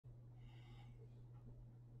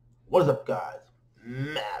What is up, guys?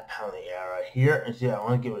 Matt Paniera here, and I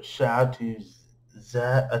want to give a shout out to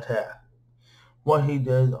ZACHATTACK. What he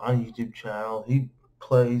does on YouTube channel, he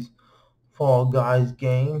plays Fall Guys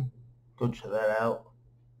game. Go check that out.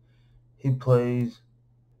 He plays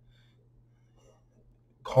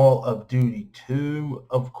Call of Duty 2,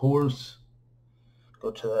 of course.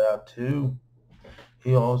 Go check that out too.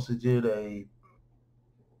 He also did a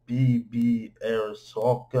BB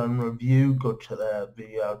airsoft gun review. Go check that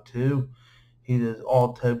video out too. He does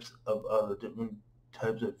all types of other different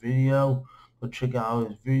types of video. Go check out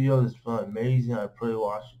his video. It's really amazing. I probably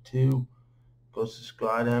watch it too. Go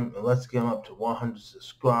subscribe to him, and let's get him up to 100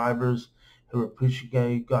 subscribers. He would appreciate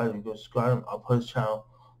you guys if you go subscribe him. I'll put his channel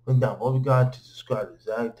link down below. You guys to subscribe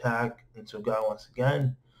to ZACHATTACK. And so, guys, once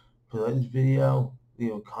again, if you like this video,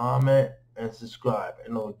 leave a comment and subscribe.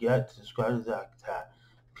 And don't forget to subscribe to ZACHATTACK.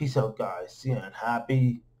 Peace out, guys. See you, and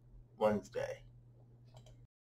happy Wednesday.